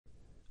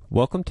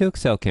Welcome to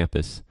Excel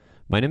Campus.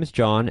 My name is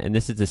John, and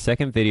this is the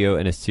second video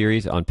in a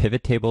series on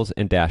pivot tables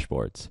and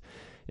dashboards.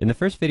 In the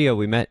first video,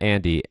 we met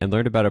Andy and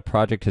learned about a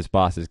project his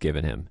boss has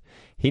given him.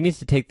 He needs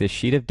to take this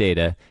sheet of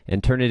data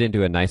and turn it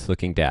into a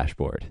nice-looking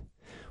dashboard.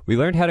 We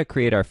learned how to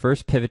create our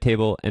first pivot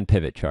table and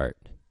pivot chart.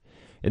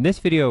 In this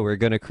video, we're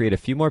going to create a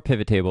few more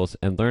pivot tables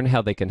and learn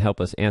how they can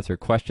help us answer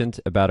questions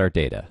about our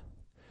data.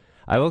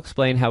 I will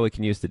explain how we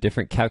can use the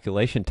different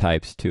calculation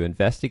types to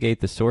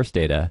investigate the source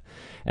data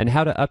and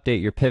how to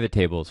update your pivot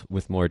tables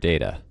with more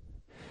data.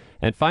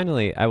 And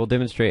finally, I will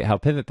demonstrate how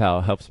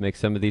PivotPal helps make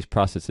some of these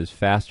processes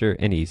faster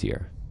and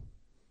easier.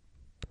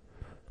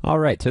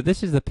 Alright, so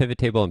this is the pivot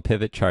table and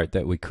pivot chart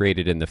that we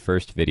created in the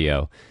first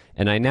video,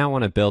 and I now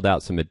want to build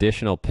out some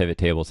additional pivot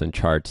tables and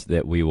charts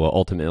that we will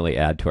ultimately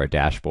add to our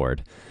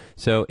dashboard.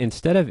 So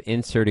instead of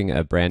inserting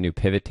a brand new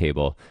pivot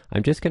table,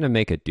 I'm just going to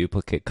make a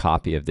duplicate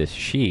copy of this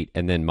sheet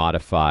and then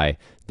modify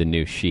the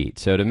new sheet.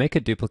 So to make a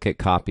duplicate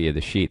copy of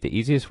the sheet, the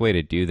easiest way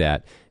to do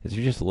that is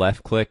you just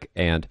left click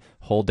and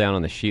hold down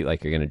on the sheet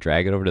like you're going to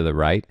drag it over to the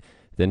right,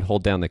 then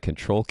hold down the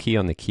control key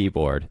on the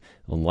keyboard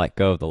and let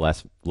go of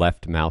the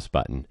left mouse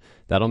button.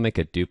 That'll make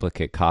a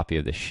duplicate copy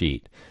of the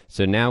sheet.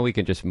 So now we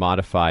can just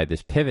modify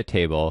this pivot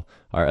table,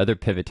 our other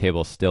pivot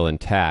table is still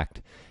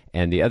intact.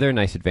 And the other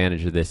nice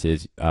advantage of this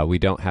is we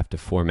don't have to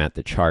format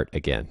the chart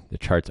again. The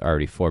chart's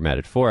already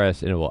formatted for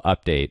us, and it will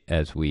update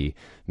as we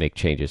make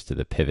changes to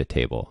the pivot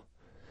table.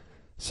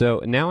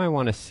 So now I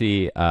want to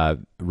see a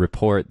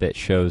report that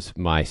shows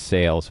my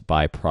sales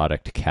by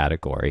product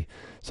category.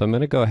 So I'm going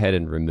to go ahead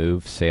and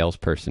remove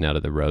salesperson out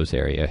of the rows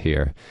area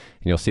here.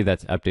 And you'll see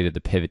that's updated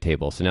the pivot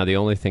table. So now the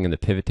only thing in the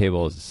pivot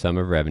table is the sum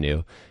of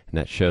revenue, and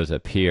that shows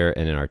up here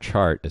and in our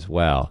chart as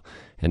well.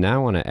 And now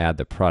I want to add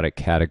the product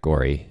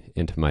category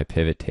into my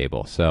pivot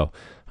table. So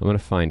I'm going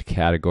to find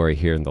category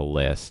here in the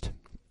list,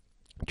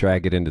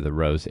 drag it into the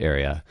rows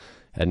area,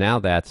 and now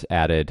that's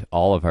added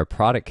all of our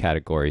product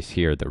categories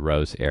here, the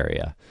rows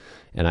area.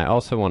 And I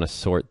also want to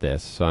sort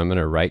this, so I'm going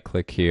to right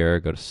click here,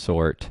 go to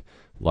sort,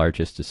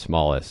 largest to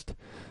smallest.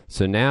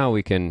 So now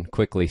we can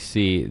quickly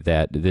see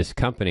that this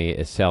company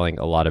is selling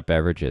a lot of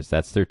beverages.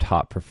 That's their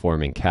top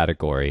performing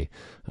category,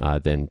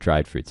 then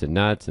dried fruits and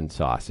nuts and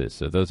sauces.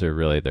 So those are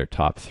really their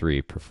top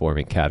 3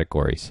 performing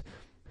categories.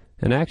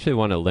 And I actually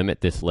want to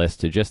limit this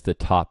list to just the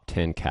top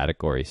 10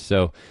 categories.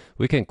 So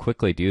we can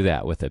quickly do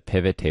that with a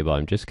pivot table.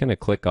 I'm just going to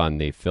click on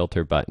the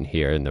filter button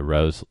here in the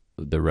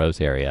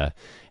rows area,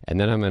 and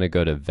then I'm going to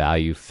go to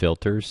value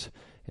filters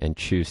and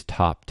choose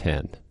top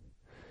 10.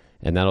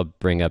 And that'll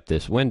bring up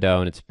this window,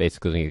 and it's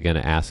basically going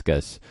to ask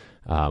us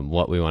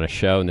what we want to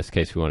show. In this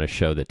case, we want to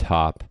show the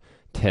top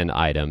 10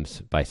 items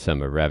by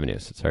sum of revenue.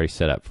 So it's already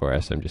set up for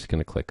us. I'm just going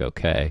to click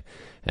OK.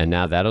 And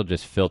now that'll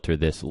just filter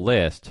this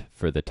list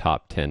for the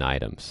top 10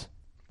 items.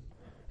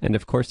 And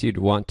of course, you'd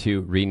want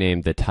to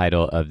rename the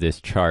title of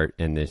this chart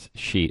and this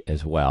sheet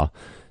as well.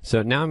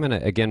 So now I'm going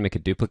to, again, make a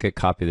duplicate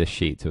copy of the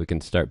sheet so we can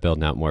start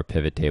building out more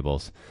pivot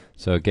tables.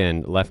 So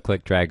again, left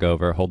click, drag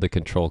over, hold the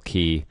control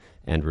key,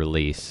 and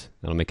release.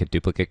 That'll make a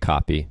duplicate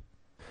copy.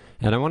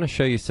 And I want to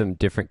show you some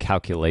different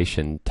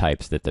calculation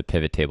types that the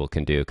pivot table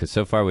can do, because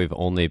so far we've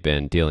only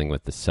been dealing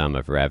with the sum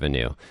of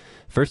revenue.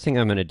 First thing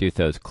I'm going to do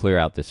though is clear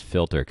out this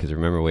filter, because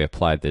remember we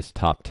applied this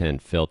top 10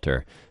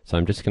 filter. So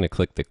I'm just going to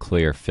click the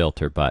clear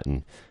filter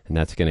button, and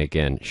that's going to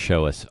again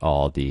show us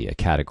all the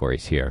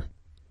categories here.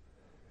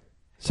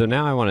 So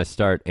now I want to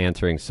start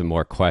answering some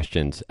more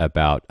questions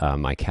about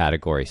my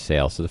category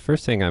sales. So the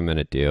first thing I'm going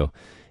to do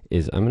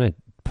is I'm going to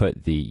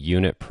put the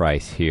unit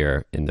price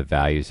here in the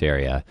values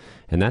area,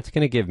 and that's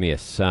going to give me a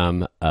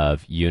sum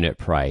of unit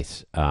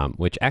price,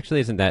 which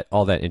actually isn't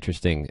all that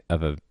interesting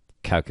of a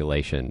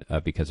calculation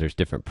because there's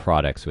different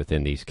products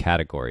within these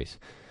categories.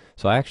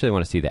 So I actually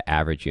want to see the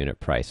average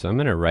unit price. So I'm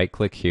going to right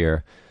click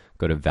here,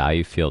 go to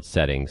value field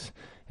settings,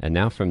 and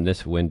now from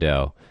this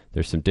window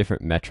there's some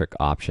different metric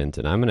options,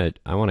 and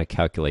I want to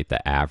calculate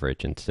the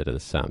average instead of the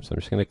sum. So I'm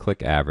just going to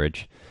click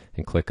average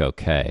and click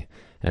OK.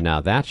 And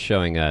now that's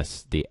showing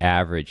us the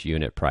average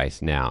unit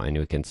price now. And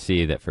we can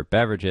see that for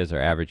beverages,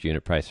 our average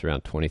unit price is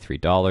around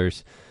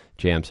 $23.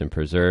 Jams and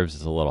preserves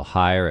is a little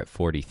higher at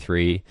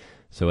 $43.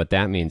 So what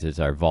that means is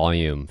our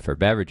volume for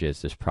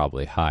beverages is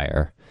probably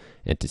higher.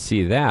 And to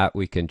see that,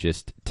 we can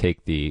just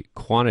take the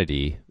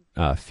quantity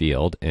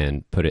field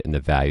and put it in the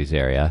values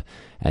area.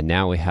 And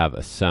now we have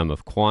a sum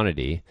of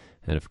quantity.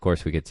 And of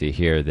course, we can see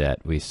here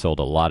that we sold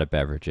a lot of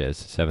beverages,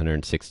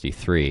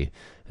 763.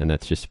 And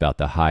that's just about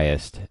the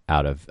highest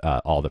out of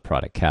all the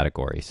product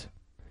categories.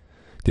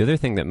 The other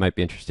thing that might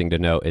be interesting to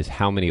know is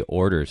how many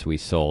orders we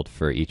sold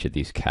for each of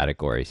these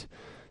categories.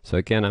 So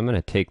again, I'm going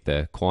to take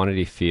the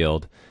quantity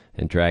field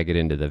and drag it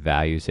into the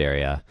values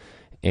area.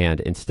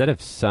 And instead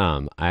of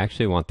sum, I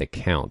actually want the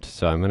count.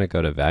 So I'm going to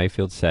go to value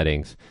field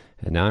settings,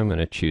 and now I'm going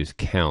to choose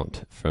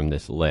count from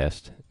this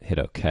list, hit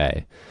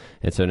OK.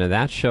 And so now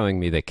that's showing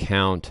me the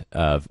count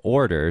of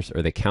orders,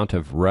 or the count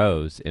of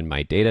rows in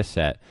my data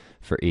set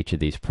for each of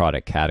these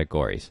product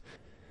categories.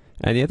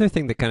 And the other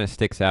thing that kind of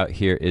sticks out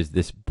here is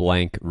this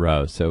blank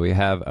row. So we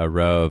have a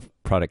row of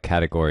product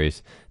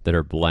categories that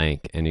are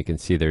blank, and you can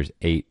see there's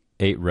 8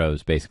 8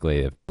 rows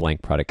basically of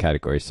blank product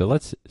categories. So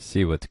let's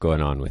see what's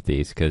going on with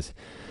these, because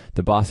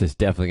the boss is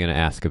definitely going to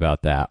ask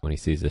about that when he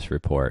sees this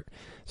report.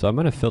 So I'm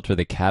going to filter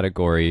the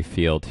category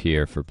field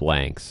here for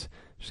blanks.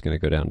 Just going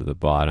to go down to the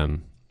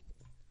bottom,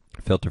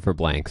 filter for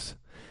blanks.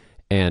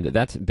 And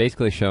that's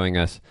basically showing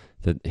us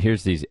that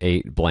here's these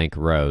 8 blank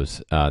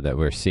rows that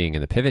we're seeing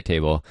in the pivot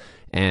table.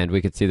 And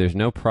we can see there's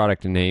no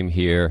product name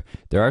here.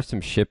 There are some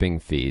shipping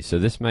fees. So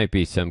this might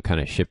be some kind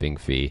of shipping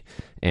fee.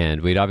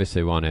 And we'd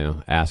obviously want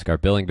to ask our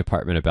billing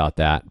department about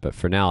that. But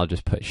for now, I'll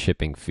just put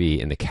shipping fee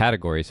in the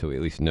category so we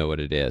at least know what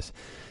it is.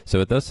 So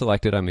with those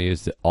selected, I'm going to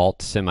use the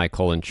Alt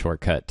semicolon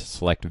shortcut to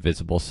select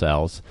visible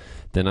cells.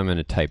 Then I'm going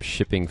to type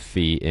shipping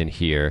fee in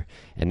here.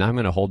 And now I'm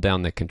going to hold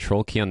down the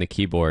Control key on the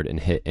keyboard and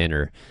hit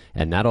Enter.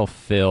 And that'll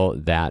fill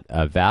that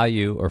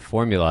value or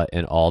formula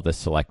in all the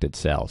selected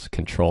cells.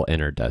 Control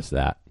Enter does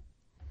that.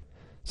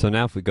 So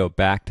now if we go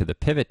back to the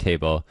pivot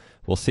table,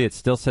 we'll see it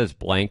still says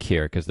blank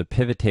here because the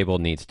pivot table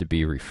needs to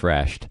be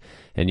refreshed.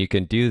 And you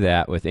can do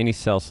that with any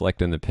cell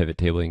selected in the pivot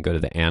table. You can go to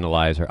the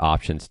Analyze or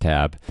Options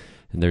tab,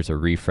 and there's a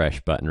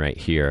refresh button right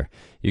here.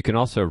 You can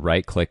also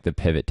right-click the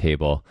pivot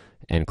table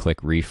and click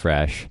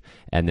refresh,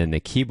 and then the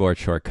keyboard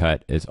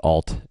shortcut is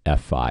Alt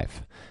F5.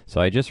 So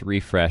I just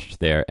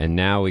refreshed there, and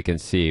now we can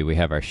see we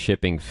have our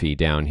shipping fee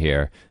down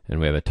here, and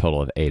we have a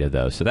total of 8 of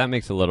those. So that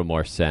makes a little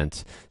more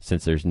sense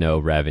since there's no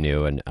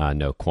revenue and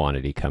no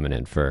quantity coming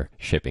in for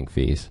shipping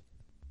fees.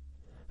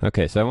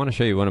 Okay, so I want to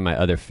show you one of my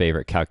other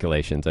favorite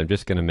calculations. I'm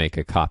just going to make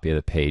a copy of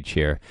the page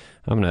here.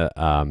 I'm going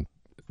to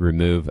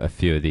remove a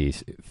few of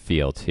these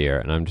fields here,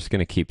 and I'm just going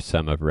to keep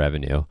sum of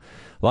revenue.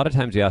 A lot of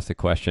times you ask the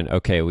question,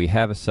 okay, we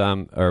have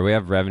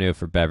revenue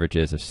for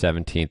beverages of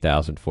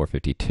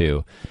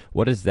 17,452.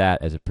 What is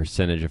that as a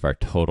percentage of our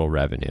total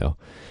revenue?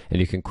 And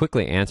you can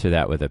quickly answer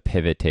that with a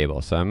pivot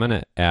table. So I'm going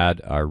to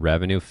add our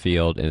revenue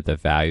field into the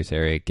values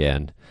area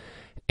again,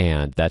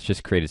 and that's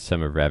just created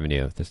sum of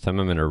revenue. This time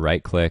I'm going to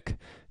right click,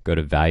 go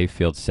to value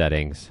field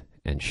settings,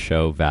 and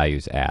show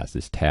values as,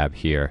 this tab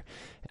here.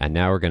 And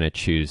now we're going to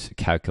choose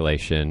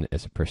calculation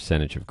as a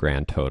percentage of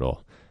grand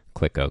total.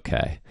 Click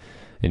OK.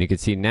 And you can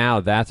see now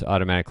that's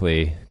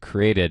automatically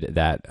created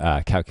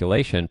that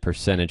calculation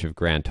percentage of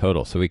grand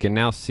total. So we can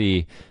now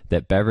see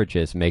that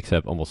beverages makes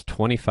up almost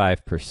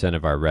 25%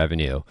 of our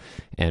revenue.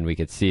 And we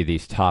can see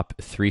these top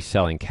 3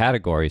 selling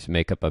categories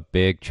make up a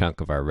big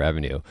chunk of our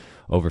revenue,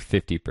 over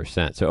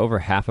 50%. So over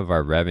half of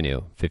our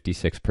revenue,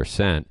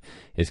 56%,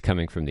 is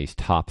coming from these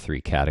top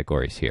 3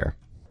 categories here.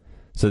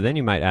 So then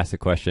you might ask the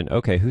question,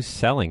 okay, who's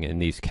selling in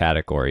these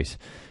categories?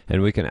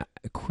 And we can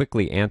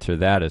quickly answer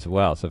that as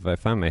well. So if I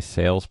find my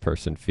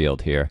salesperson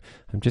field here,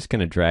 I'm just going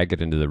to drag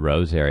it into the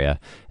rows area.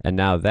 And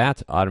now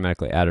that's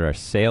automatically added our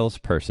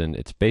salesperson.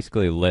 It's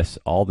basically lists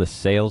all the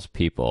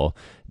salespeople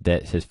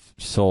that has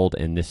sold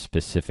in this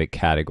specific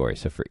category.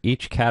 So for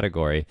each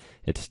category,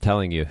 it's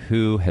telling you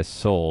who has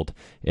sold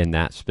in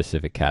that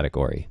specific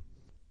category.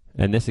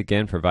 And this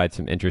again provides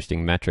some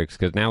interesting metrics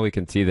because now we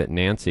can see that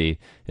Nancy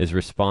is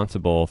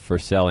responsible for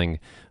selling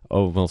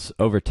almost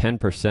over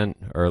 10%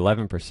 or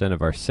 11%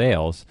 of our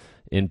sales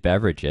in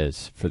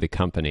beverages for the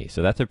company.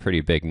 So that's a pretty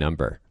big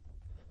number.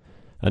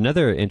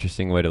 Another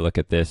interesting way to look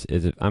at this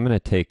is if I'm going to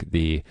take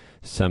the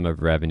sum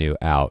of revenue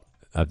out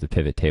of the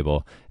pivot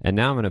table, and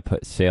now I'm going to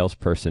put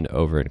salesperson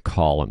over in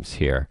columns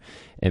here.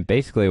 And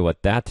basically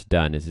what that's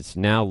done is it's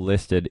now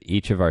listed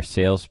each of our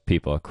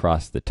salespeople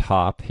across the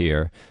top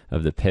here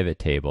of the pivot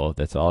table.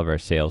 That's all of our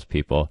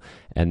salespeople.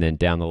 And then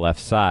down the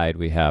left side,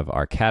 we have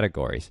our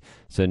categories.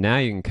 So now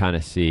you can kind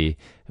of see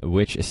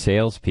which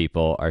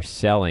salespeople are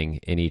selling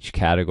in each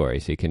category.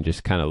 So you can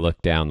just kind of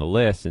look down the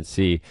list and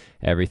see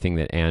everything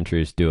that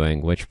Andrew's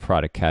doing, which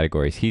product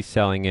categories he's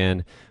selling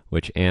in,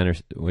 which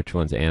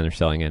ones Ann are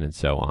selling in, and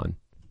so on.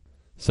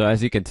 So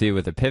as you can see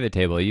with the pivot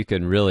table, you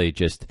can really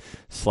just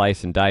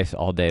slice and dice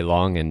all day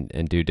long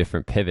and do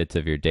different pivots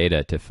of your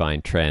data to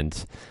find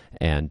trends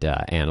and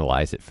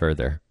analyze it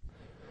further.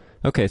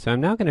 Okay, so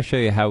I'm now going to show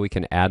you how we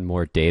can add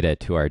more data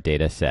to our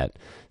data set.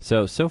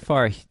 So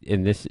far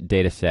in this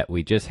data set,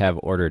 we just have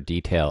order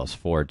details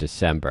for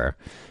December.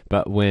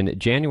 But when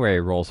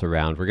January rolls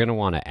around, we're going to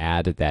want to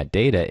add that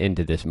data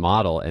into this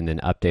model and then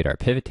update our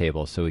pivot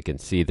table so we can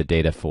see the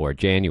data for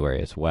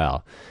January as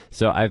well.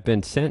 So I've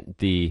been sent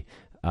the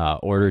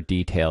order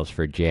details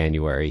for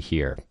January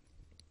here.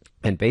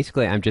 And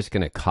basically, I'm just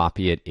going to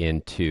copy it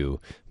into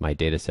my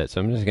data set.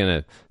 So I'm just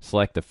going to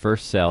select the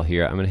first cell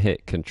here. I'm going to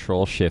hit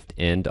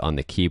Control-Shift-End on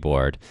the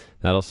keyboard.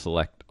 That'll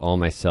select all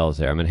my cells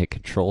there. I'm going to hit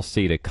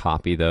Control-C to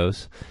copy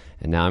those.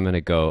 And now I'm going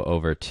to go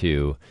over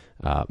to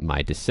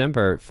my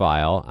December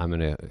file. I'm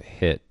going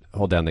to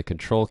hold down the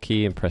Control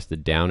key and press the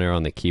down arrow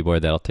on the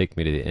keyboard. That'll take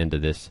me to the end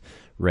of this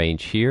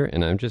range here.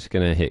 And I'm just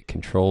going to hit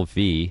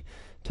Control-V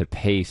to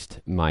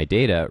paste my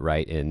data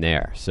right in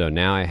there. So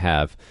now I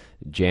have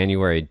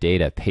January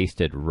data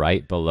pasted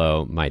right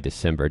below my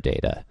December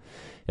data.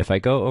 If I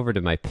go over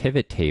to my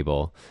pivot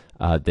table,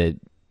 the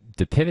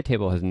the pivot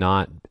table has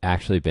not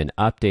actually been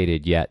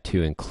updated yet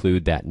to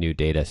include that new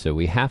data. So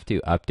we have to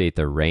update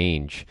the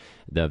range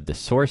of the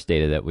source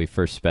data that we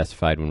first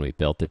specified when we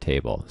built the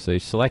table. So you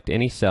select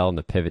any cell in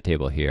the pivot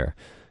table here,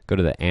 go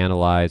to the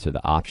Analyze or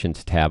the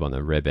Options tab on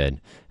the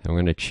ribbon, and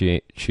we're going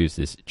to choose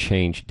this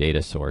Change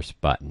Data Source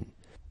button.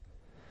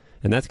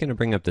 And that's going to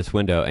bring up this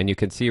window, and you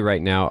can see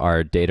right now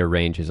our data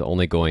range is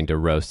only going to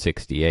row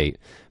 68.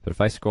 But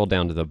if I scroll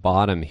down to the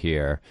bottom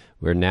here,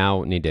 we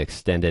now need to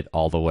extend it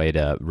all the way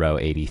to row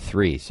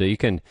 83. So you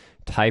can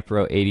type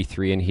row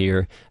 83 in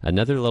here.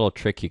 Another little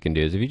trick you can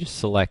do is if you just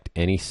select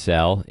any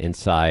cell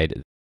inside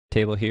the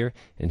table here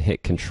and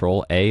hit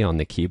Control A on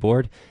the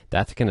keyboard,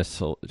 that's going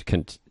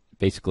to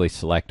basically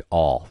select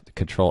all.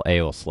 Control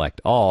A will select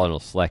all, and it'll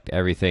select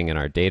everything in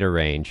our data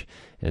range.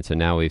 And so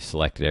now we've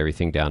selected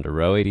everything down to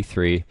row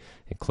 83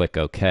 and click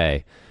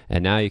OK.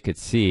 And now you could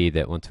see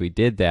that once we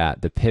did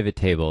that, the pivot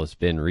table has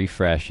been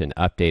refreshed and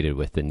updated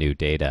with the new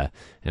data,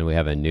 and we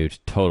have a new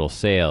total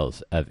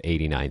sales of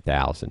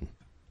 89,000.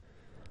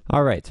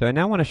 All right, so I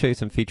now want to show you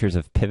some features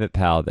of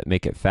PivotPal that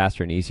make it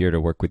faster and easier to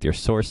work with your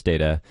source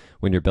data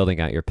when you're building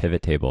out your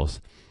pivot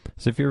tables.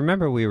 So if you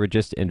remember, we were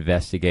just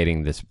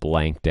investigating this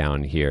blank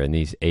down here and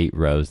these 8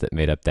 rows that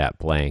made up that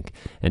blank.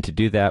 And to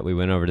do that, we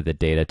went over to the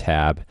Data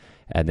tab,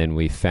 and then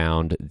we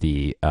found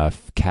the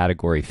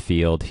category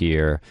field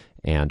here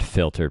and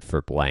filtered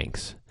for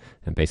blanks.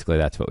 And basically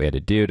that's what we had to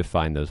do to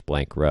find those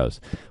blank rows.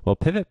 Well,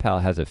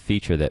 PivotPal has a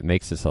feature that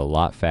makes this a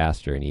lot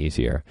faster and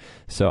easier.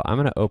 So I'm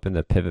going to open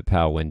the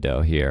PivotPal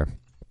window here.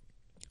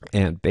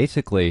 And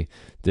basically,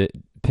 the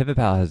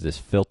PivotPal has this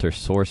filter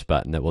source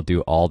button that will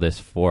do all this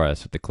for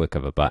us with the click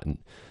of a button.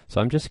 So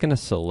I'm just going to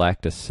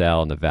select a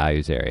cell in the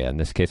values area. In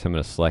this case, I'm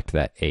going to select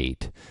that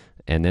 8.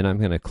 And then I'm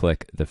going to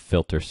click the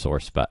filter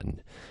source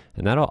button.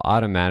 And that'll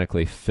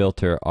automatically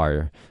filter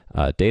our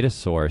data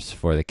source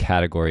for the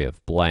category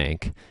of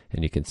blank.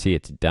 And you can see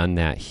it's done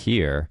that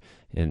here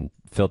and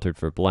filtered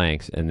for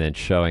blanks and then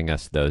showing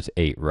us those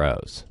 8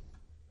 rows.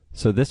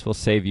 So this will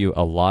save you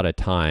a lot of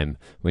time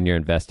when you're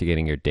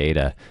investigating your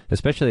data,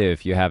 especially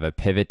if you have a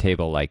pivot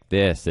table like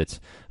this that's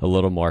a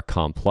little more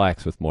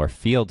complex with more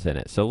fields in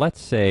it. So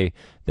let's say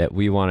that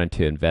we wanted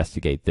to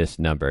investigate this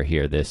number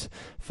here, this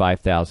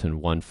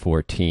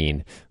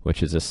 5,114,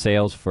 which is a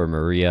sales for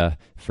Maria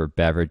for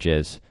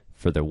beverages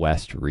for the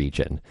West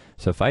region.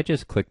 So if I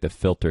just click the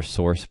filter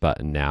source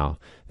button now,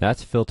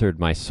 that's filtered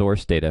my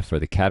source data for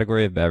the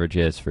category of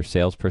beverages for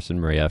salesperson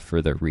Maria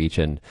for the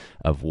region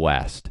of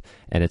West.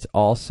 And it's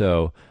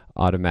also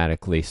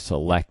automatically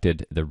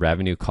selected the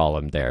revenue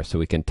column there, so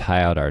we can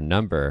tie out our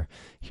number.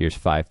 Here's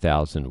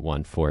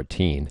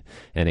 5,114.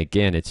 And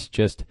again, it's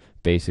just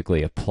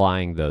basically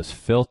applying those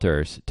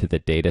filters to the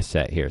data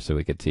set here. So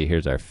we could see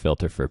here's our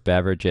filter for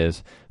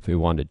beverages. If we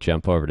want to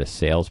jump over to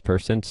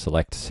salesperson,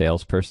 select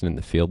salesperson in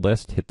the field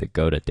list, hit the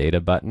go to data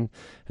button,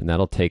 and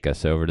that'll take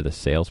us over to the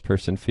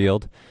salesperson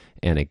field.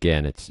 And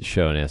again, it's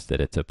showing us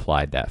that it's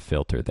applied that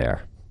filter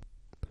there.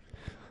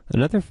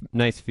 Another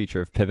nice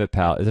feature of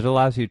PivotPal is it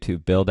allows you to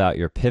build out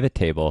your pivot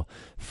table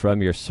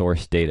from your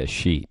source data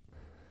sheet.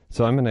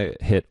 So I'm going to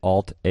hit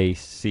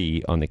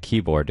Alt-AC on the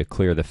keyboard to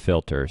clear the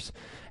filters.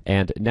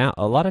 And now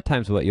a lot of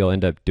times what you'll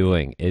end up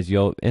doing is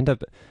you'll end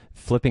up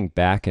flipping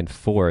back and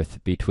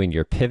forth between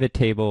your pivot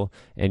table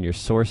and your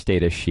source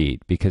data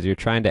sheet because you're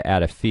trying to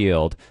add a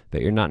field,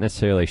 but you're not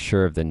necessarily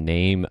sure of the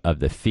name of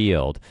the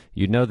field.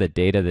 You know the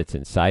data that's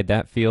inside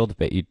that field,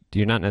 but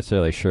you're not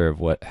necessarily sure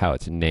of how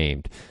it's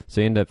named.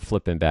 So you end up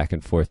flipping back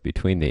and forth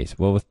between these.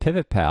 Well, with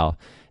PivotPal,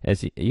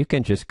 you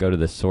can just go to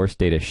the source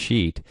data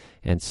sheet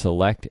and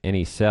select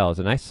any cells.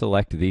 And I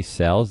select these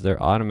cells,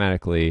 they're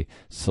automatically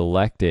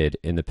selected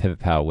in the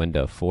PivotPal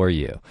window for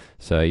you.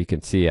 So you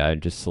can see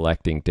I'm just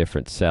selecting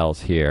different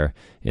cells here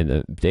in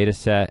the data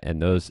set,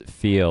 and those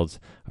fields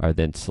are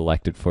then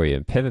selected for you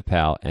in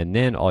PivotPal. And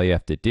then all you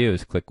have to do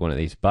is click one of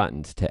these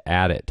buttons to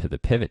add it to the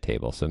pivot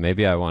table. So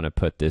maybe I want to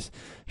put this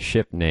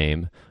ship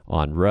name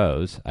on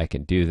rows. I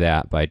can do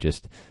that by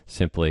just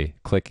simply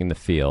clicking the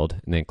field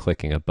and then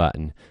clicking a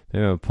button.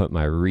 Maybe I'm going to put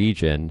my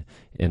region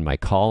in my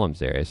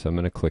columns area. So I'm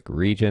going to click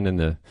region in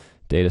the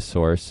data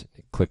source,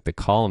 click the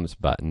columns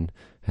button,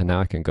 and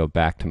now I can go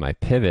back to my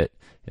pivot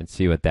and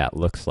see what that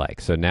looks like.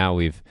 So now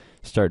we've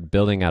started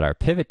building out our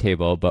pivot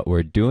table, but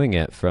we're doing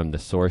it from the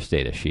source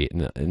data sheet.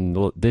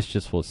 And this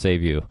just will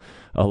save you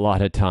a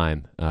lot of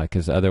time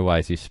because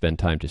otherwise you spend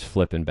time just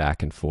flipping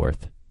back and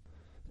forth.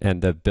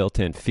 And the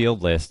built-in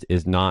field list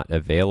is not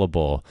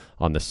available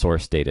on the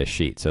source data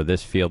sheet. So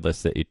this field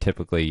list that you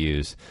typically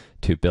use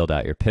to build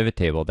out your pivot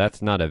table,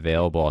 that's not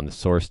available on the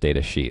source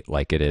data sheet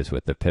like it is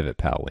with the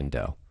PivotPal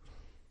window.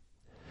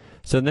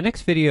 So in the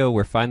next video,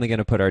 we're finally going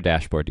to put our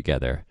dashboard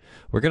together.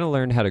 We're going to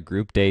learn how to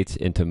group dates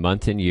into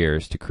months and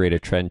years to create a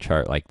trend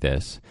chart like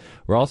this.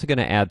 We're also going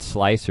to add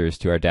slicers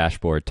to our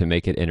dashboard to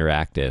make it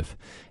interactive.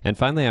 And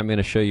finally, I'm going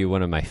to show you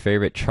one of my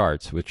favorite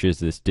charts, which is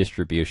this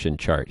distribution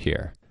chart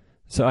here.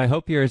 So I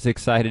hope you're as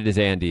excited as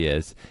Andy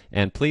is,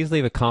 and please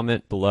leave a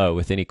comment below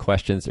with any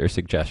questions or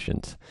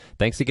suggestions.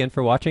 Thanks again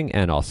for watching,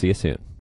 and I'll see you soon.